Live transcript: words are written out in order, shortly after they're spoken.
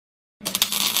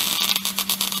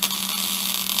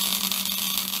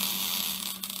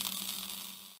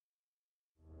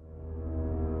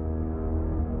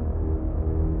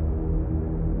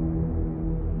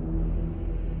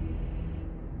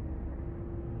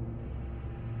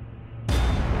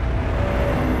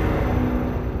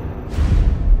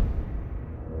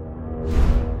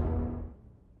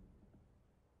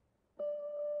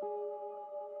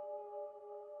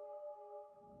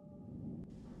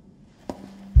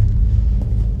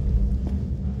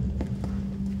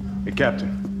Hey,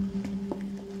 Captain.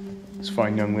 This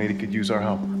fine young lady could use our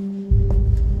help.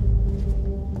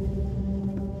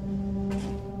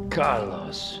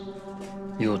 Carlos,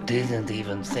 you didn't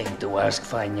even think to ask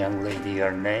fine young lady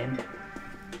her name?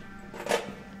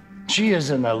 She is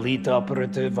an elite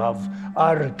operative of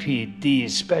RPD,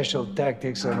 Special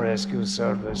Tactics and Rescue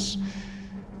Service.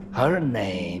 Her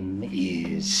name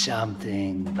is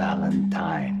something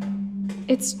Valentine.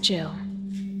 It's Jill.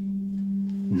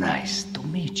 Nice to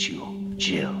meet you,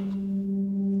 Jill.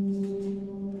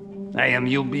 I am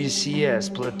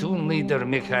UBCS Platoon Leader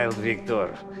Mikhail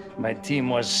Victor. My team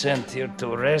was sent here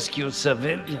to rescue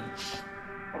civilians.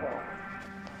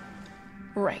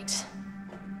 Right.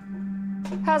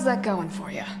 How's that going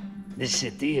for you? The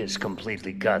city is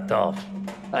completely cut off,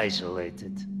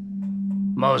 isolated.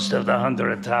 Most of the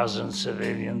 100,000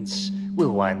 civilians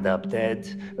will wind up dead.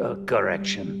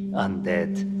 Correction,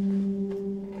 undead.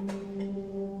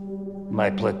 My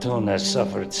platoon has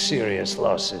suffered serious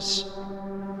losses.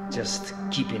 Just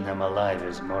keeping them alive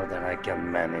is more than I can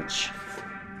manage.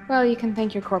 Well, you can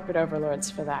thank your corporate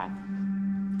overlords for that.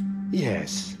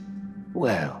 Yes.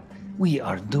 Well, we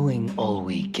are doing all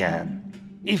we can.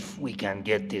 If we can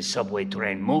get this subway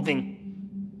train moving,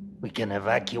 we can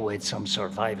evacuate some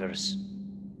survivors.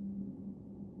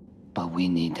 But we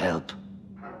need help.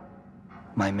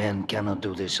 My men cannot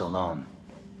do this alone.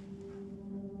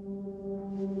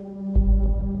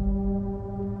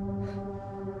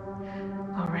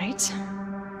 All right.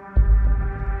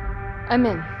 I'm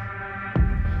in.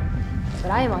 But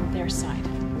I am on their side,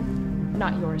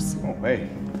 not yours. Oh, hey.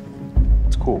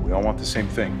 It's cool. We all want the same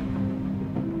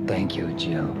thing. Thank you,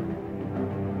 Jill.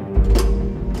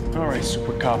 All right,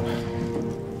 Super Cop.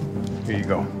 Here you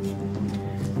go.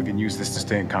 We can use this to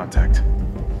stay in contact.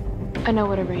 I know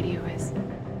what a radio is.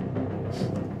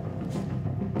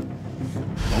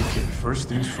 Okay, first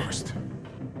things first.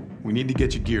 We need to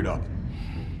get you geared up.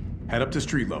 Head up to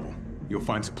street level. You'll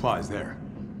find supplies there.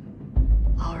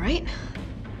 All right.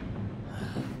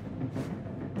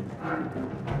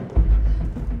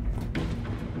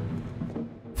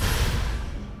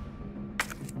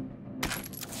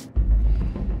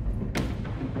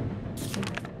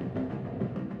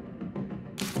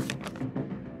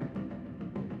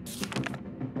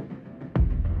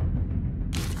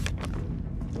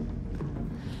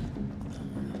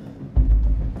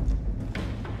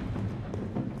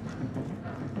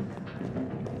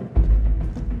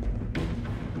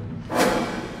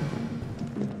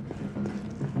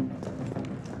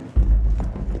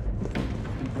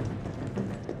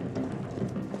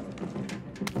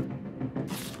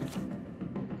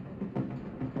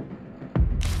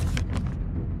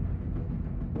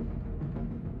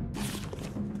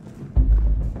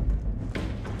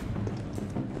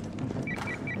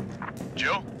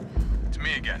 Jill? It's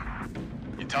me again.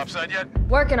 You topside yet?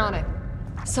 Working on it.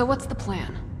 So what's the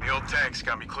plan? The old tanks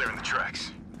got me clearing the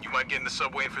tracks. You mind getting the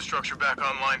subway infrastructure back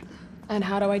online? And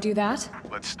how do I do that?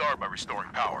 Let's start by restoring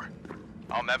power.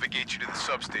 I'll navigate you to the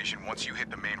substation once you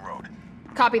hit the main road.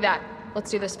 Copy that.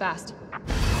 Let's do this fast.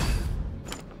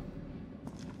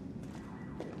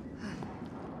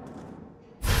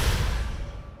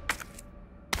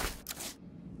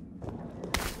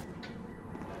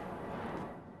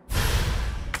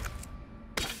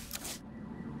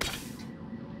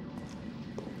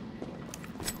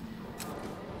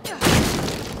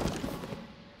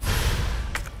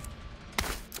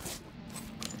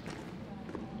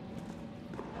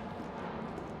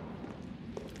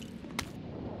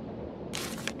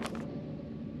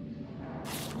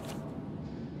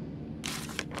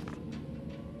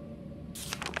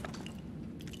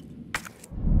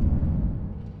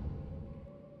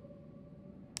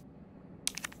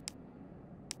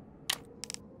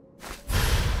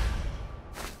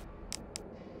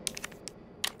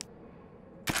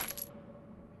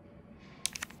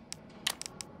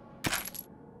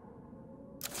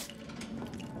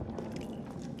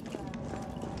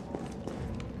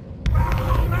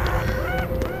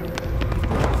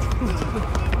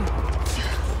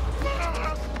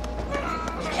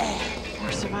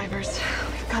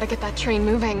 Gotta get that train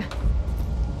moving.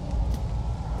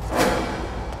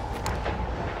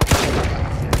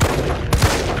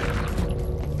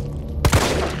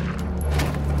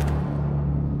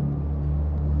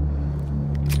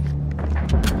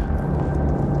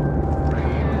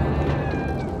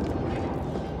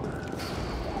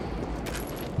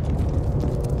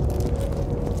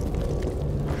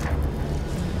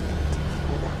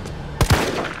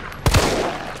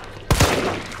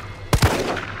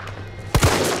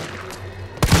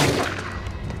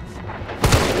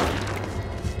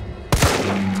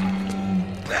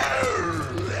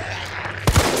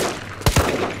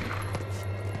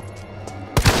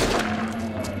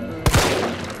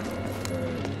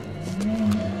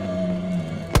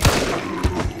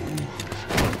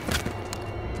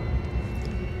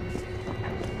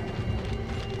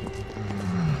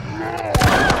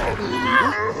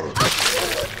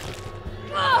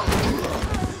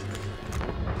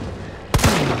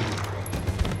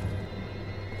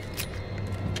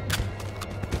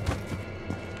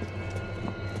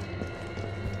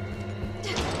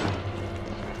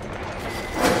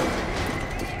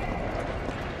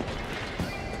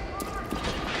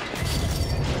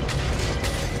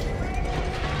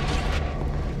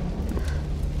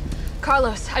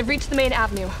 Carlos, I've reached the main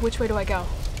avenue. Which way do I go?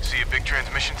 See a big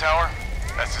transmission tower?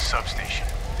 That's the substation.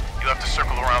 You'll have to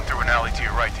circle around through an alley to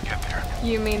your right to get there.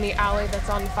 You mean the alley that's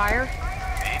on fire?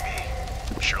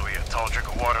 Maybe. Surely a tall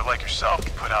drink of water like yourself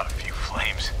can put out a few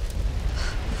flames.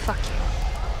 Fuck you.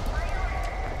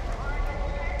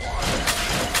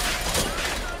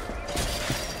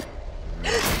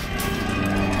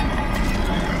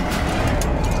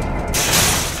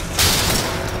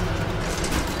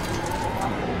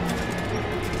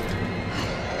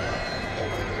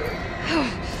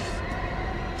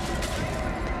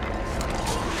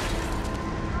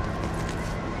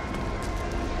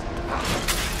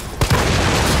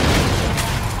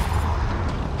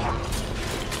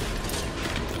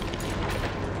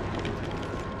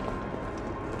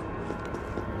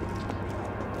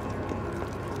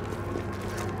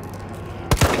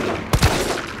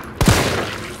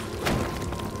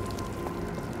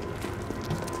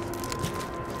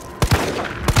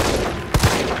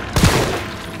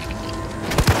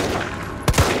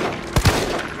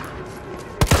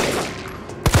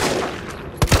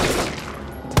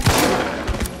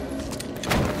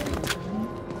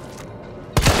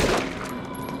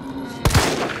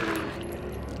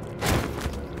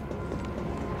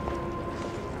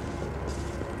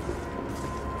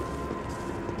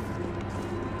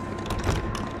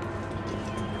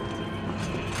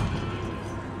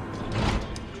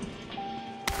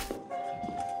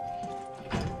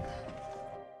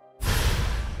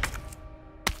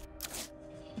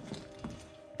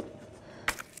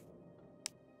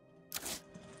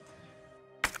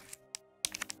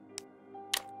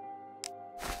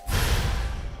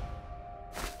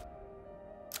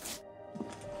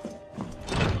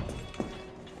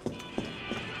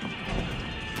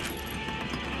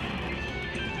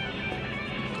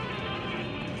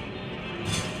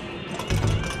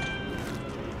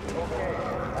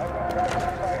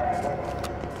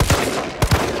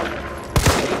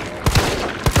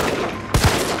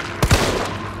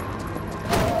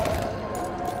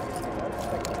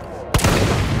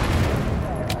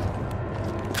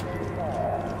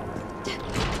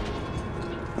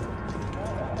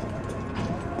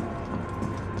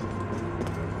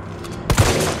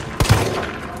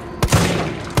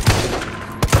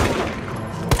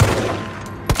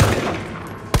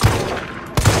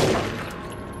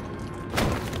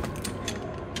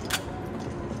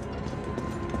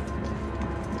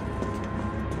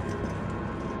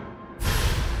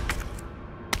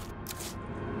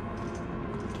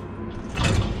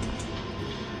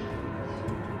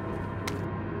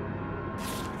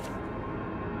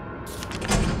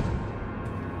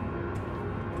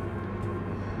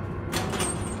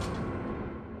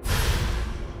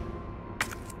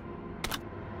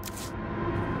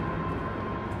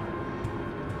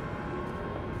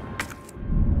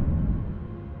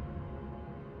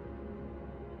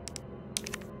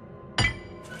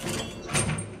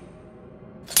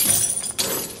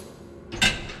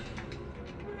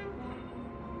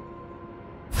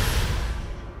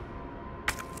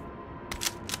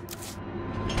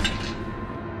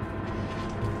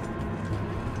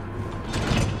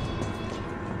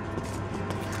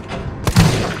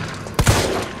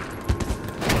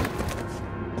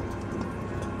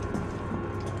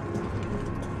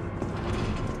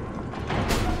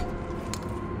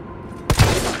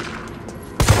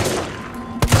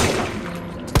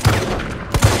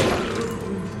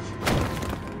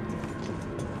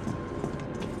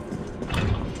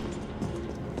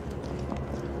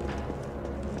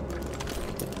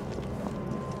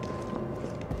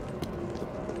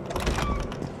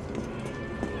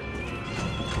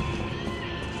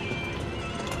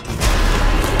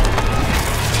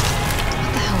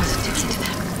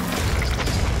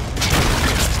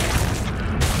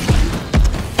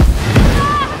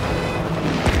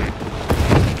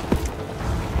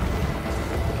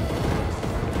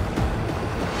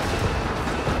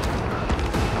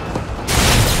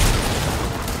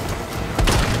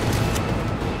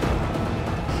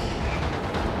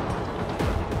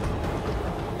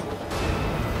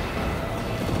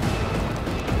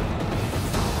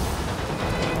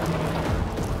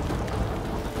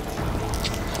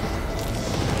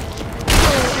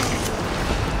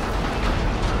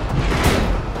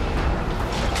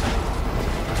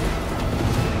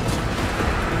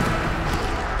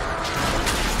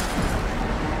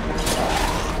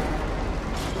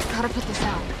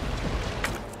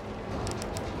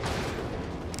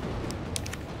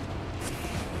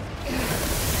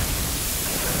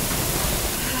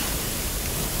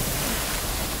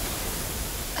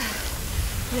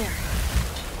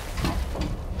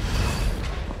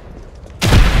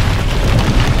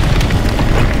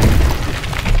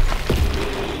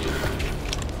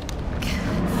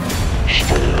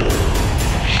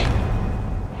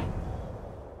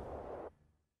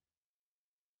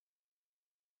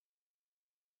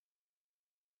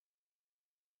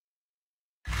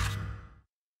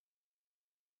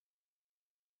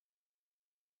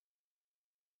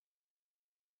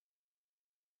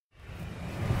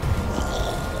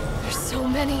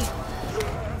 many.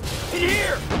 In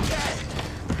here!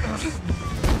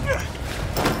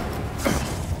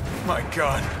 My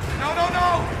God. No, no, no!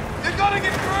 They're gonna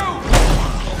get through!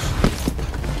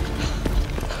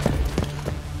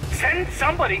 Send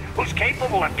somebody who's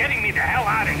capable of getting me the hell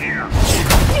out of here.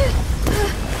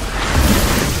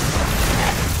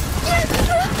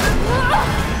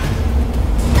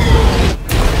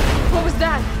 What was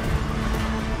that?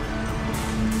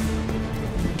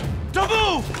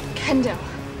 Taboo! Kendo,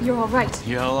 you're all right.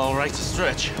 Yeah, all right to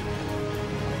stretch.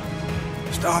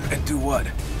 Stop and do what?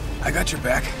 I got your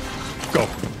back. Go!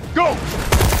 Go!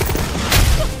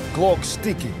 Clock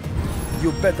sticky.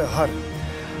 You better hurry.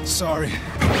 Sorry.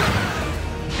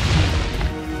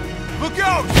 Look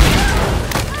out!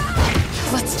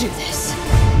 Let's do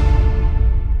this.